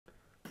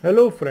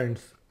Hello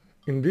friends,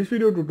 in this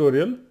video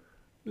tutorial,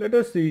 let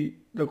us see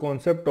the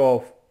concept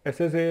of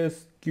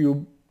SSAS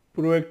cube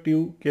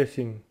proactive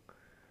caching.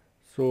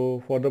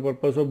 So for the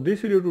purpose of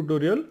this video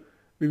tutorial,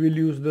 we will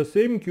use the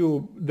same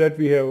cube that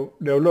we have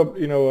developed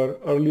in our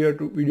earlier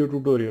video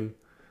tutorial.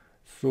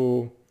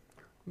 So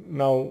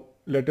now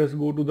let us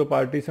go to the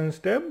partitions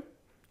tab.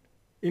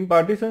 In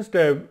partitions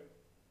tab,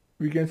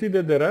 we can see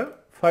that there are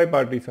 5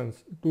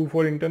 partitions, 2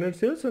 for internet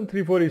sales and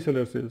 3 for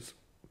reseller sales.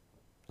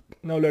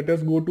 Now let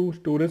us go to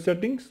storage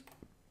settings.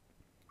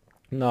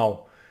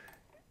 Now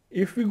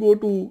if we go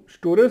to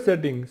storage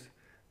settings,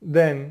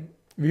 then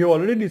we have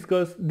already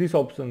discussed these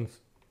options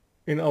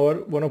in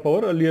one of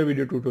our earlier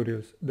video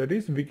tutorials. That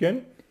is, we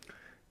can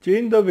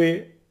change the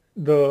way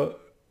the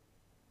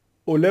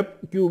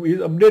OLAP cube is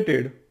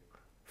updated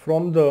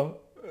from the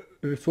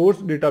source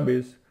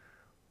database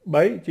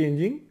by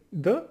changing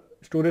the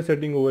storage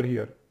setting over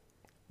here.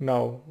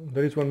 Now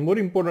there is one more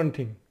important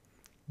thing,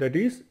 that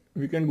is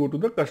we can go to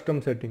the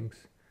custom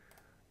settings.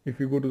 If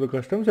we go to the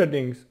custom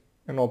settings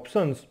and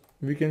options,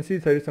 we can see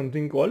there is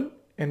something called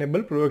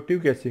enable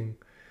proactive caching.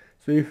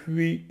 So if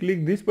we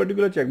click this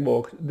particular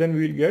checkbox, then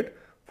we will get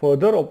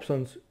further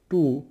options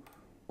to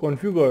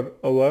configure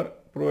our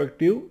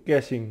proactive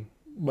caching.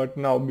 But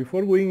now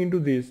before going into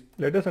this,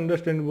 let us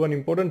understand one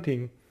important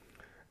thing,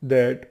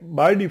 that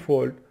by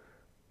default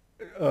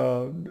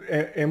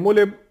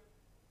MOLAP,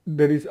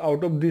 there is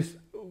out of this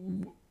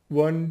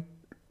 1,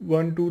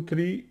 2,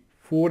 3,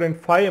 4 and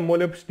 5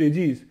 MOLAP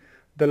stages,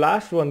 the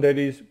last one, that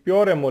is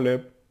pure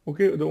MOLAP,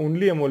 okay, the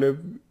only MOLAP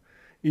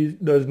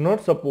does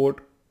not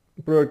support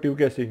proactive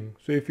caching.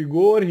 So if you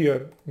go over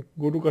here,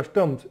 go to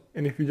customs,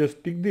 and if you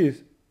just tick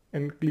this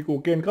and click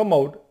OK and come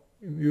out,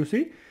 you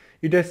see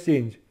it has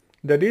changed.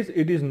 That is,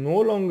 it is no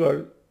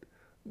longer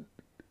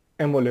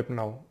MOLAP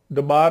now.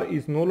 The bar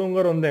is no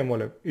longer on the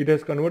MOLAP. It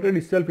has converted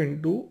itself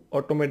into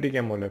automatic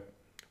MOLAP.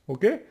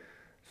 Okay.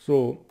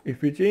 So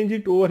if we change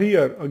it over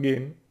here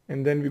again,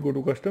 and then we go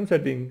to custom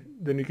settings,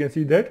 then you can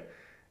see that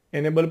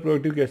enable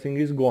proactive caching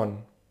is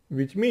gone,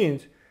 which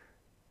means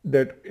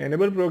that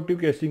enable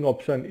proactive caching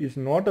option is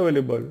not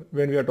available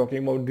when we are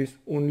talking about this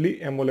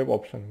only MOLAP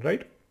option,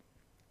 right?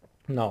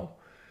 Now,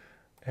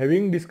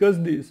 having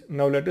discussed this,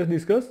 now let us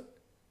discuss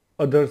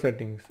other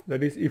settings.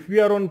 That is, if we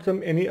are on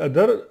any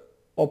other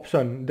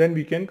option, then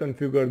we can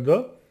configure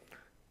the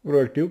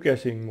proactive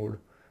caching mode.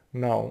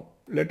 Now,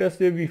 let us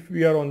say if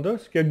we are on the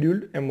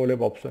scheduled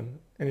MOLAP option,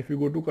 and if you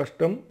go to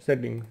custom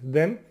settings,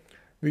 then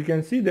we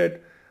can see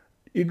that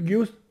it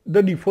gives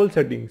the default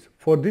settings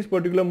for this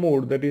particular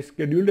mode, that is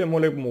scheduled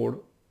MOLAP mode,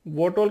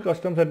 what all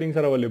custom settings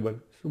are available.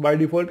 So by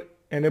default,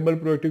 enable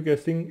proactive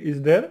caching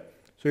is there,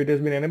 so it has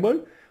been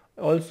enabled.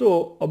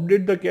 Also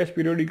update the cache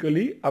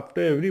periodically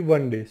after every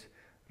 1 day,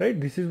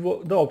 right? This is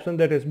the option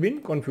that has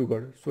been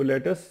configured. So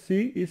let us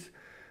see is,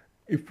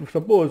 if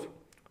suppose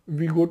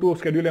we go to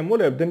schedule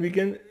MOLAP, then we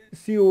can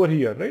see over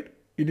here, right?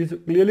 It is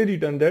clearly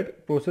written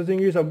that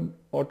processing is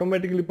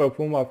automatically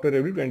performed after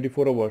every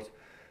 24 hours.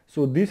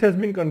 So this has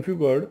been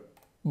configured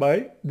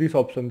by this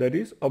option, that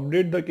is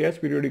update the cache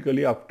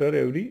periodically after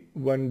every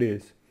 1 day.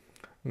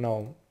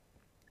 Now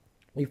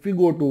if we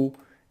go to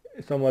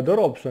some other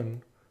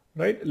option,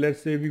 right,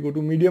 let's say we go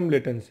to medium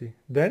latency,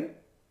 then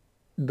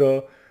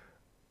the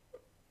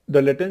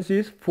latency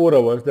is 4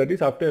 hours, that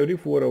is after every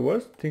 4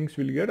 hours things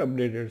will get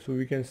updated. So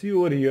we can see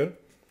over here,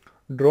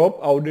 drop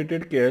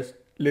outdated cache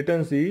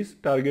latency is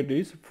target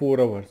is 4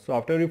 hours. So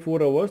after every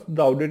 4 hours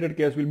the outdated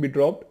cache will be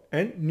dropped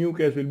and new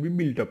cache will be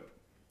built up.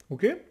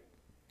 Okay.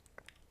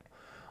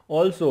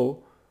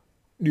 Also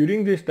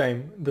during this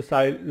time the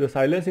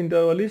silence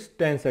interval is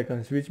 10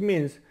 seconds, which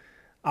means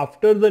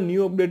after the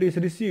new update is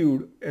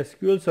received,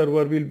 SQL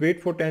server will wait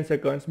for 10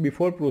 seconds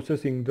before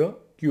processing the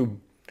cube,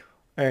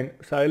 and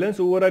silence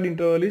override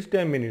interval is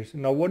 10 minutes.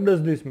 Now what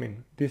does this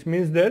mean? This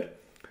means that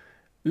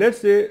let's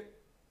say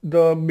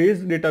the base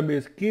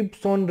database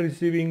keeps on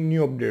receiving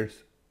new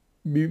updates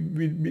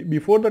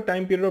before the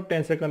time period of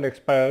 10 seconds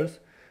expires.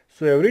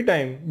 So every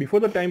time before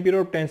the time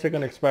period of 10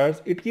 seconds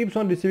expires, it keeps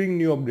on receiving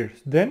new updates.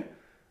 Then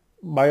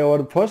by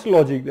our first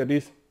logic, that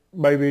is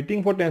by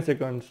waiting for 10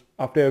 seconds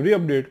after every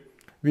update,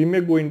 we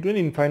may go into an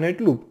infinite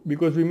loop,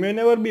 because we may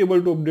never be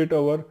able to update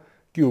our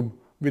cube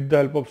with the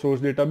help of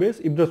source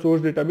database if the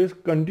source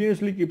database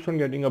continuously keeps on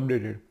getting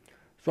updated.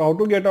 So how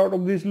to get out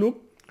of this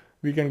loop?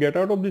 We can get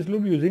out of this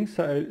loop using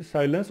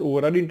silence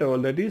override interval.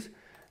 That is,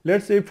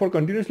 let's say for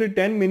continuously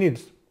 10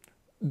 minutes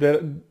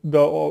the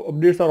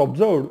updates are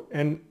observed,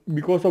 and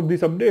because of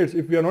these updates,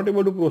 if we are not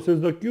able to process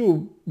the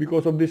cube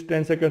because of this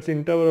 10 seconds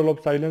interval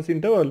of silence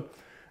interval,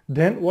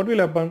 then what will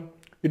happen?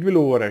 It will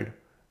override.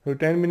 So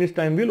 10 minutes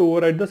time will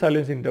override the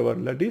silence interval.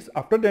 That is,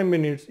 after 10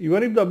 minutes,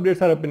 even if the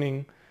updates are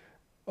happening,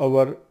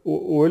 our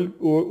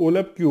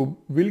OLAP cube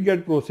will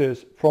get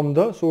processed from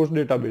the source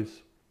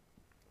database.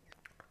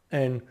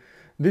 And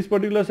this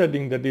particular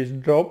setting, that is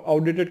drop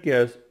outdated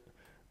cache,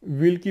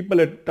 will keep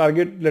a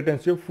target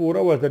latency of 4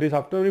 hours. That is,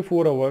 after every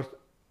 4 hours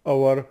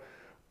our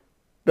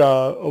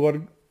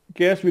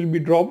cache will be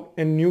dropped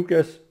and new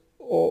cache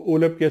or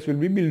OLAP cache will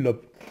be built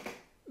up.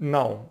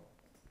 Now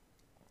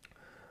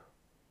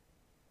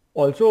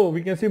Also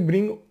we can see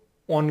bring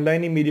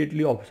online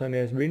immediately option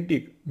has been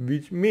ticked,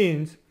 which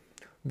means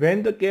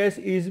when the cache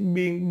is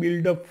being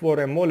built up for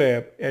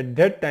MOLAP, at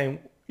that time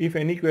if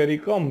any query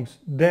comes,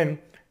 then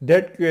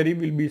that query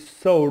will be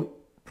served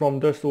from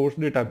the source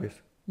database.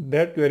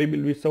 That query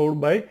will be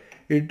served by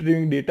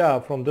retrieving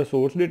data from the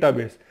source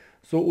database.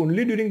 So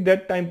only during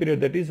that time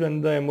period, that is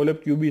when the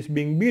MOLAP cube is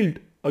being built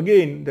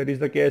again, that is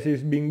the cache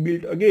is being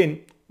built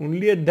again,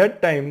 only at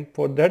that time,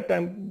 for that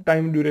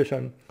time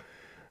duration,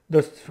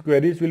 the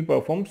queries will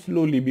perform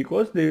slowly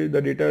because the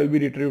data will be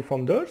retrieved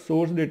from the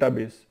source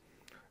database.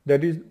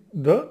 That is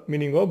the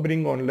meaning of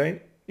bring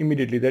online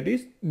immediately. That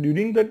is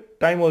during the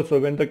time also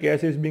when the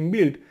cache is being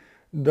built,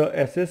 the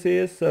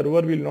SSAS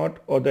server will not,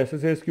 or the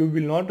SSAS queue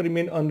will not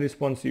remain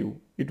unresponsive.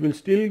 It will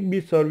still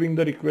be serving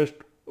the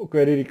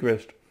query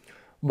request.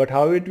 But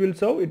how it will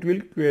serve? It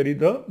will query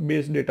the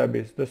base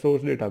database, the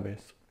source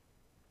database.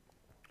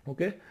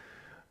 Okay.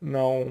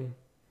 Now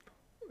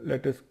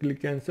let us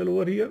click cancel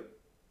over here.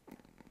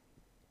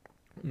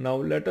 Now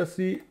let us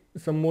see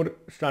some more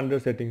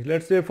standard settings.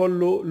 Let's say for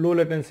low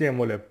latency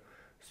MOLAP.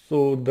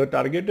 So the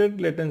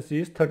targeted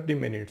latency is 30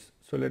 minutes.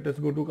 So let us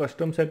go to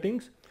custom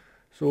settings.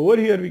 So over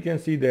here we can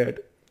see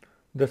that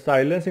the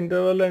silence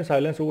interval and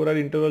silence override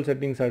interval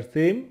settings are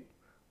same,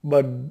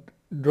 but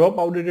drop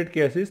outdated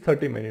cache is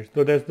 30 minutes.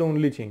 So that's the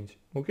only change.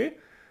 Okay.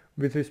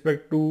 With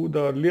respect to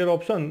the earlier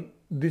option,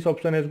 this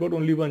option has got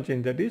only one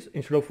change, that is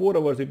instead of 4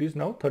 hours it is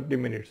now 30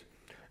 minutes.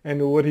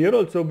 And over here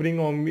also bring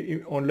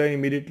online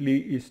immediately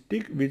is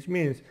ticked, which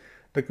means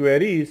the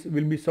queries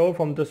will be served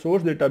from the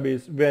source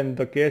database when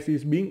the cache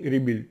is being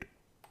rebuilt.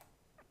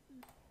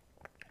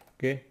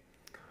 Okay.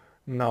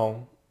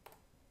 Now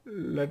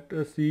let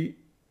us see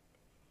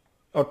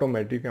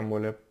automatic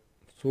MOLAP.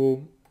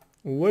 So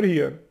over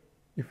here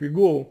if we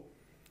go,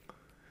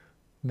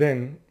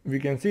 then we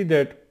can see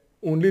that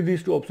only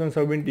these two options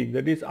have been ticked.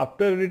 That is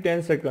after every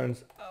 10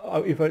 seconds,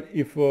 if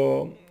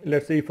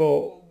let's say if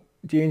a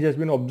change has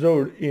been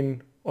observed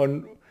in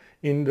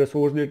the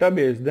source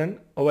database, then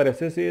our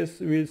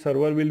SSAS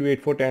server will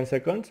wait for 10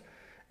 seconds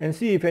and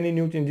see if any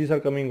new changes are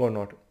coming or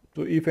not.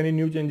 So if any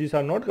new changes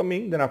are not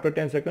coming, then after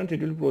 10 seconds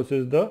it will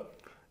process the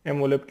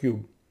MOLAP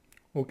cube.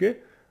 Okay.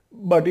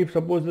 But if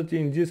suppose the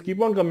changes keep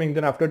on coming,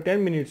 then after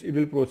 10 minutes it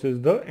will process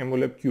the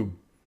MOLAP cube.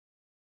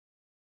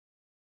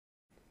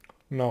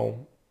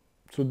 Now,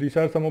 so these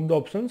are some of the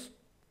options.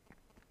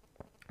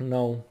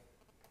 Now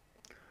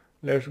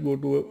let's go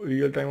to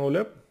real-time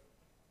OLAP.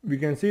 We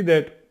can see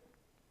that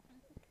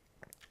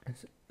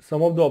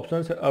some of the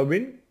options have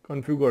been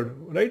configured,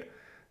 right?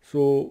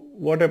 So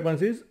what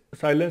happens is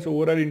silence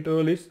override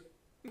interval is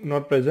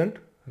not present,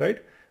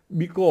 right?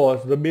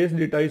 Because the base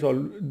data is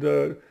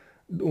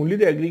only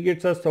the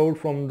aggregates are served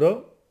from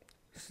the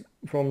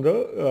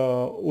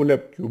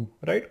OLAP cube,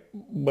 right?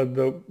 But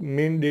the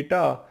main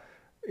data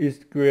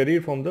is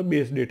queried from the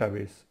base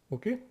database.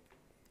 Okay.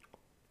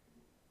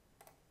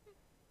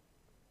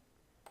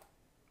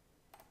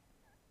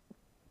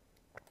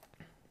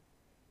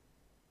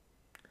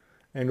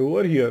 And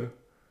over here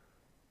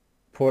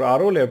for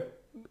ROLAP,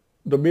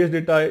 the base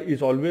data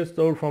is always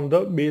served from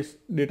the base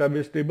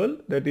database table.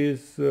 That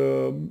is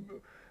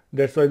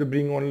that's why the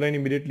bring online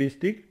immediately is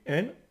ticked,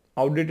 and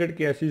outdated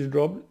cache is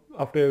dropped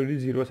after every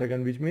 0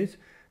 second, which means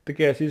the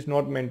cache is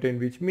not maintained,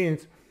 which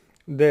means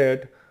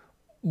that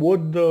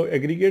both the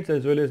aggregates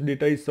as well as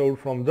data is served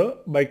from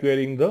by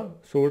querying the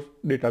source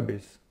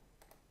database.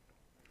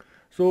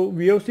 So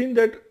we have seen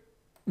that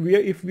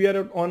if we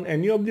are on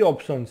any of the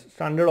options,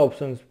 standard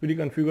options,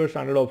 pre-configured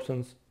standard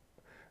options,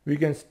 we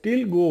can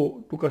still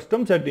go to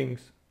custom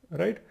settings,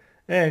 right?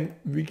 And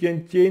we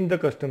can change the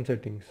custom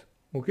settings.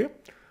 Okay.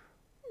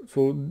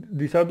 So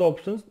these are the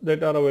options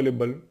that are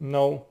available.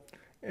 Now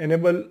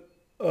enable,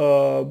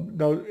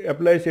 now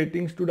apply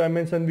settings to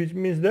dimension, which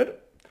means that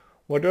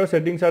whatever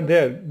settings are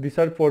there, these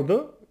are for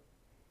the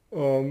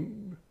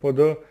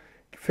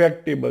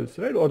fact tables,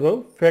 right, or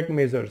the fact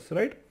measures,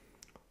 right,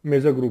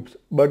 measure groups,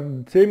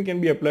 but same can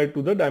be applied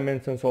to the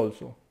dimensions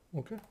also.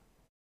 Okay.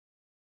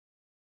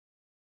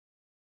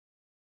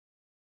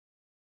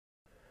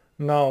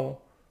 Now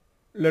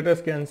let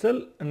us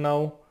cancel, and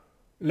now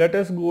let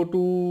us go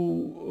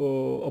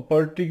to a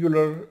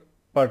particular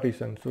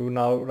partition. So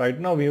now right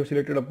now we have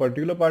selected a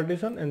particular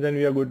partition, and then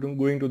we are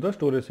going to the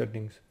storage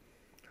settings.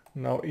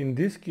 Now in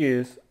this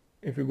case,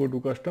 if you go to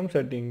custom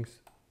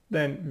settings,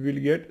 then we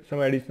will get some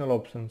additional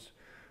options.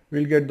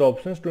 We'll get the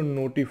options to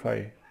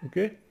notify.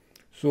 Okay.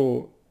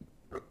 So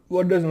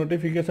what does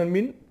notification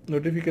mean?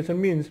 Notification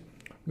means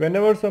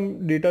whenever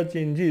some data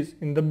changes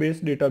in the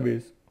base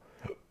database,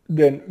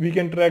 then we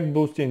can track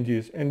those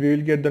changes and we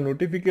will get the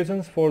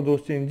notifications for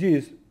those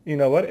changes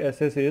in our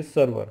SSAS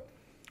server.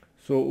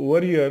 So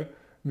over here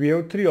we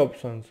have three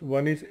options.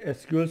 One is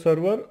SQL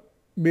server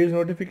based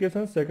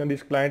notifications, second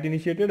is client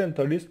initiated, and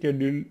third is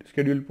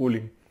schedule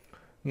pooling.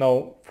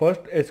 Now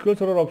first SQL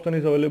server option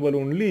is available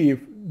only if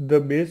the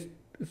base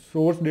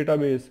source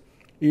database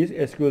is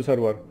SQL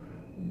server.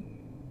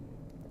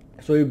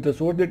 So if the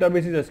source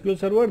database is SQL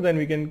server, then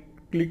we can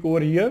click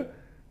over here,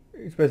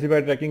 specify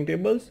tracking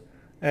tables,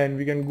 and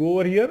we can go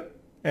over here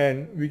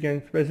and we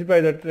can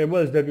specify the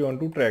tables that we want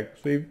to track.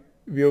 So if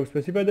we have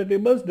specified the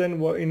tables,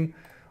 then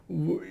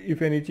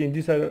if any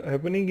changes are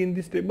happening in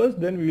these tables,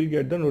 then we will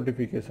get the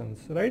notifications,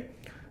 right?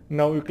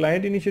 Now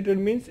client initiated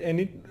means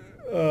any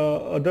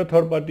other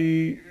third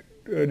party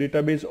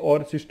database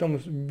or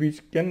systems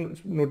which can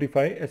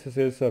notify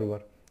SSAS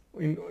server.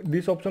 In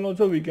this option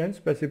also we can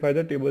specify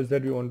the tables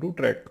that we want to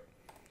track.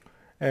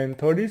 And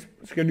third is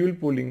schedule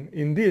polling.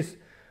 In this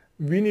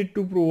we need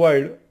to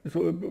provide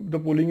the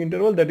polling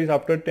interval, that is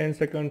after 10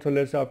 seconds or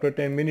let's say after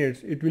 10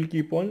 minutes it will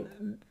keep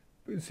on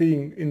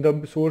seeing in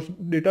the source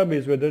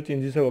database whether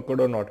changes have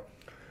occurred or not.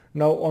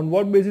 Now on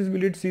what basis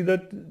will it see the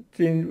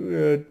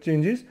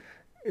changes?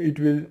 It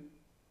will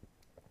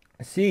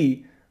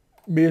see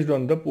based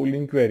on the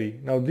polling query.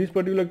 Now this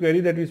particular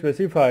query that we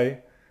specify,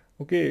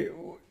 okay,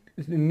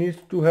 it needs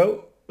to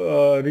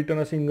have return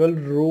a single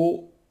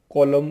row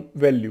column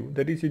value,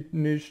 that is it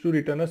needs to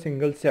return a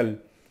single cell,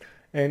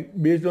 and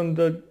based on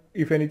the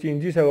if any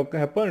changes have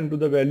happened to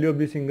the value of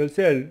the single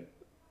cell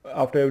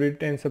after every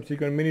 10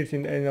 subsequent minutes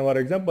in our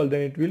example,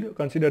 then it will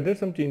consider that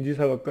some changes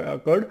have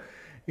occurred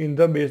in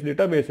the base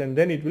database, and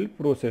then it will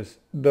process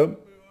the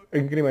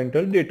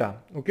incremental data.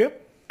 Okay,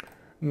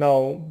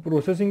 now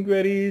processing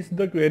query is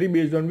the query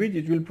based on which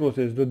it will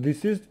process. So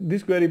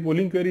this query,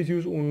 polling query, is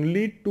used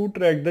only to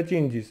track the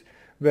changes,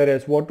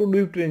 whereas what to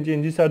do if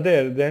changes are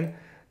there, then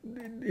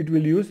it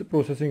will use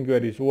processing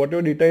query. So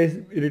whatever data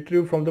is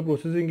retrieved from the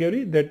processing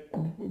query, that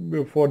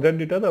for that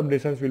data the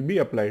updations will be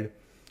applied.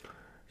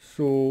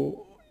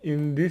 So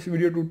in this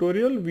video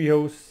tutorial we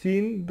have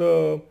seen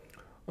the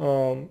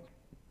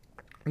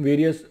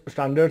various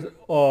standard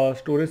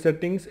storage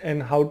settings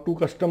and how to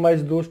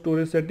customize those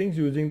storage settings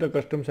using the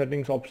custom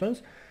settings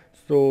options.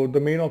 So the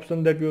main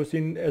option that we have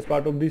seen as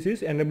part of this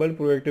is enable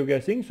proactive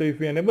caching. So if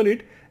we enable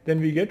it, then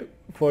we get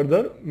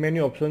further many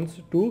options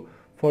to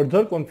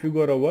further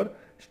configure our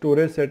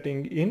storage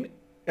setting in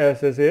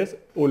SSAS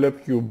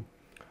OLAP cube.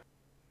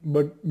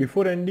 But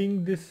before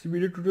ending this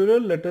video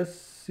tutorial, let us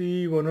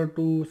see one or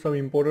two some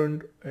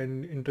important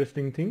and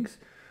interesting things.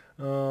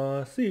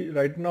 See,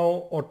 right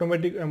now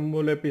automatic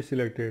MOLAP is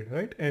selected,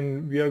 right,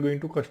 and we are going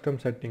to custom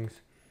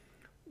settings.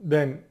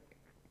 Then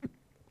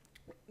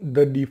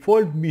the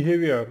default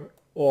behavior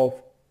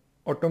of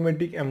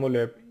automatic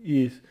MOLAP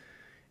is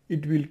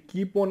it will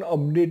keep on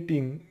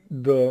updating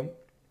the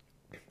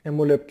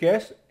MOLAP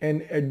cache,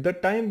 and at the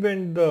time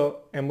when the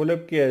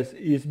MOLAP cache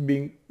is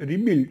being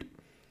rebuilt,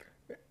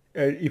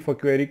 if a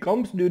query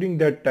comes during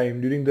that time,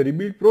 during the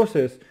rebuild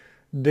process,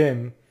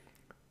 then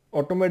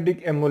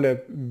automatic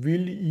MOLAP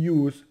will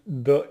use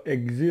the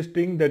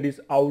existing, that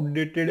is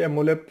outdated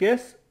MOLAP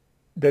cache,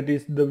 that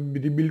is the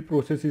rebuild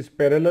process is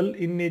parallel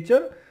in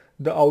nature.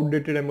 The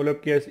outdated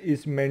MOLAP cache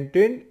is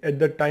maintained at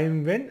the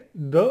time when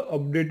the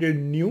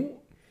updated new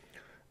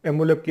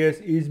MOLAP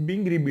cache is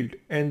being rebuilt,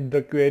 and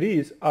the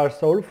queries are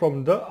solved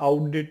from the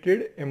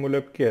outdated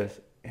MOLAP cache.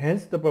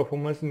 Hence the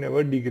performance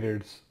never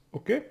degrades.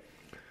 Okay,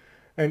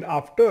 and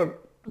after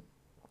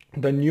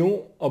the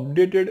new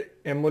updated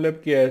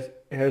MOLAP cache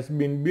has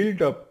been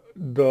built up,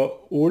 the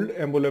old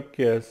MOLAP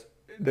cache,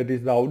 that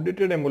is the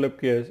outdated MOLAP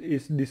cache,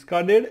 is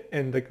discarded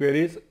and the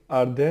queries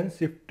are then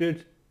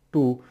shifted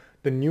to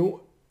the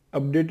new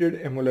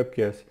updated MOLAP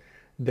cache.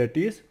 That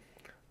is,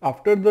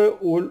 after the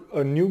old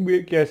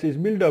new cache is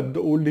built up,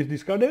 the old is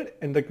discarded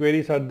and the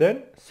queries are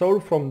then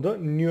solved from the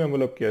new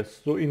MOLAP cache.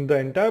 So in the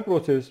entire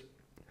process,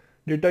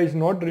 data is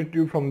not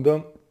retrieved from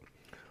the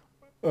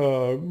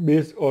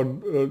base or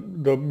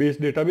the base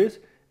database,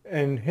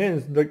 and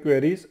hence the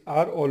queries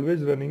are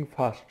always running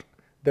fast.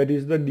 That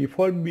is the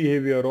default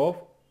behavior of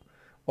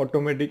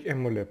automatic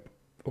MOLAP.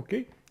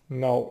 Okay,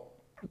 now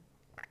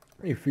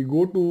if we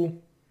go to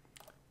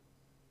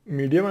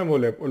medium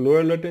MOLAP or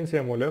lower latency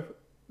MOLAP,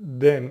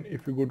 then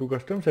if you go to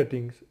custom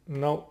settings,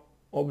 now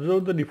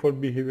observe the default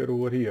behavior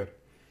over here.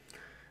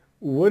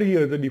 Over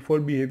here the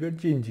default behavior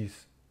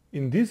changes.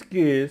 In this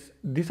case,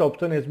 this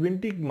option has been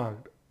tick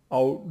marked,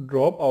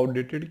 drop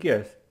outdated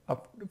cache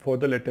for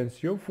the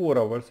latency of 4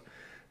 hours.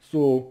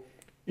 So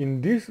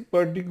in this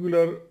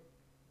particular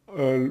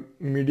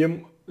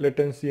medium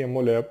latency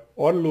MOLAP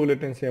or low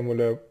latency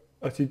MOLAP,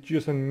 a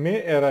situation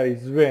may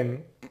arise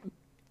when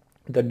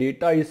the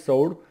data is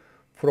served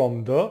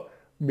from the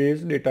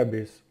base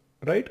database,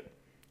 right,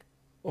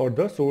 or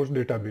the source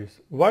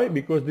database. Why?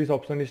 Because this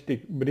option is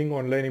ticked, bring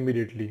online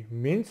immediately,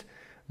 means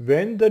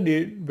when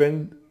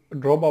when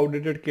drop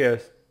outdated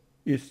cache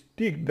is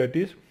ticked, that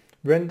is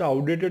when the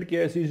outdated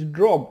cache is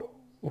dropped,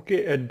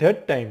 okay, at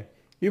that time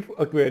if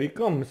a query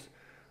comes,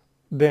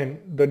 then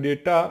the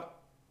data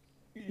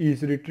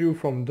is retrieved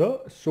from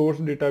the source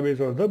database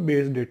or the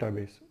base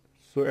database.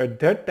 So at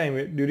that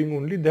time, during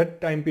only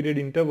that time period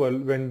interval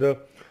when the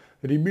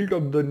rebuild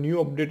of the new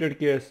updated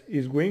cache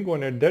is going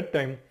on, at that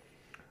time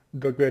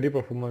the query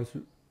performance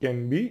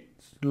can be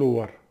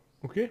slower.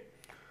 Okay,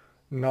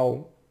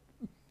 now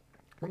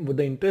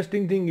the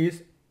interesting thing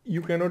is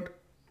you cannot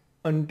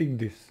untick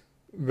this.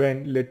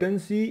 When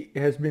latency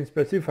has been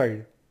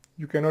specified,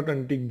 you cannot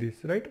untick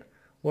this, right?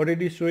 What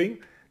it is showing,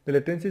 the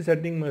latency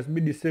setting must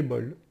be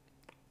disabled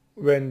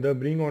when the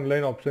bring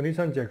online option is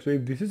unchecked. So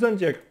if this is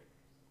unchecked,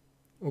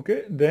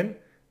 okay, then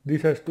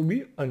this has to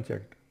be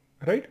unchecked,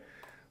 right?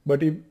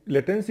 But if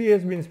latency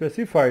has been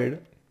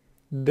specified,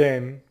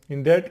 then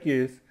in that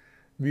case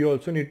we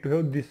also need to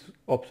have this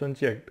option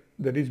checked,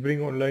 that is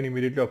bring online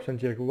immediately option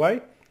checked.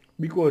 Why?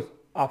 Because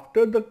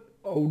after the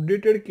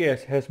outdated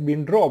cache has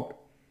been dropped,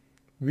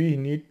 we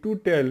need to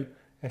tell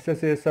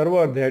SSAS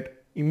server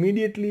that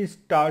immediately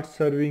start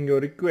serving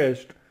your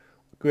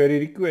query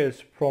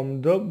request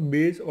from the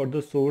base or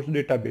the source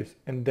database,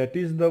 and that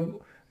is the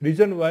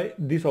reason why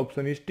this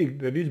option is ticked,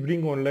 that is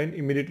bring online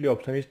immediately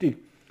option is ticked.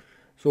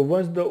 So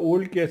once the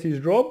old cache is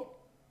dropped,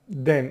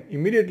 then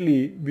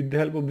immediately with the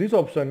help of this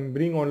option,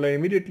 bring online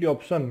immediately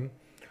option,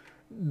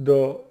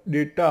 the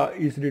data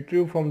is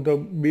retrieved from the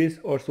base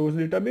or source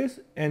database,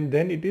 and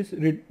then it is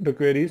the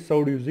query is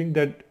served using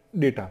that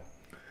data.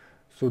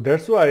 So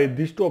that's why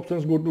these two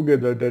options go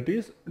together, that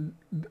is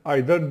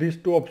either these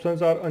two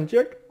options are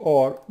unchecked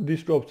or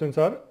these two options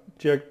are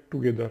checked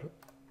together,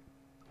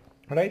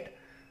 right?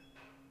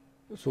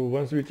 So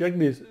once we check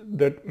this,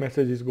 that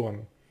message is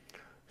gone.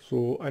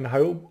 So, and I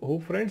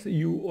hope friends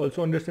you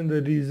also understand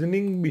the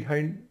reasoning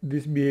behind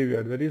this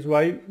behavior. That is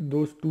why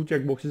those two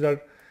checkboxes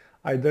are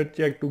either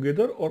checked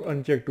together or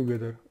unchecked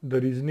together. The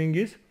reasoning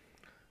is,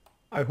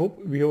 I hope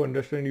we have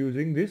understood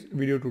using this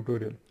video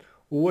tutorial.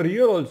 Over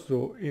here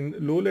also, in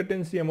low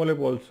latency MLAP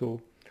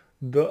also,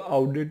 the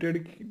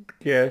outdated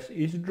cache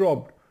is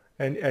dropped,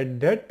 and at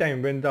that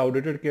time when the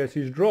outdated cache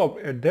is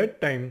dropped, at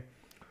that time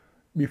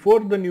before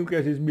the new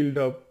cache is built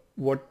up,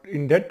 what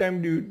in that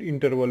time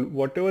interval,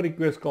 whatever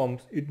request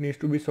comes, it needs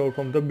to be served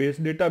from the base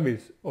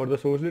database or the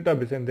source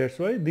database, and that's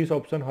why this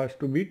option has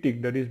to be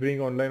ticked, that is bring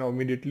online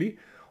immediately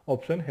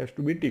option has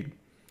to be ticked.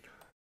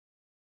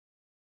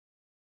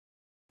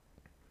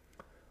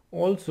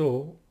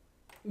 Also,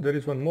 there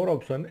is one more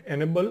option,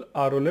 enable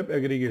ROLAP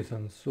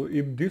aggregations. So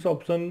if this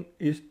option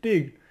is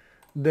ticked,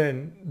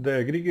 then the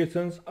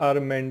aggregations are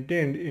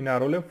maintained in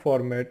ROLAP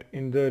format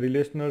in the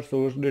relational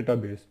source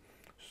database.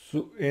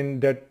 So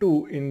in that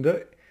too in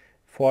the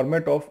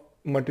format of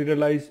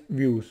materialized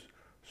views.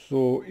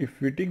 So if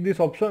we tick this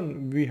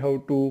option, we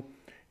have to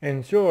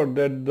ensure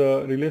that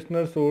the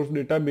relational source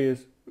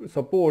database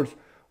supports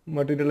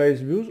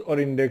materialized views or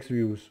index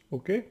views.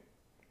 Okay.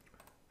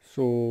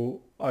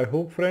 So I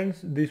hope friends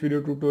this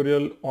video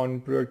tutorial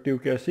on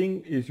proactive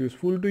caching is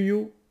useful to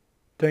you.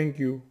 Thank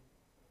you.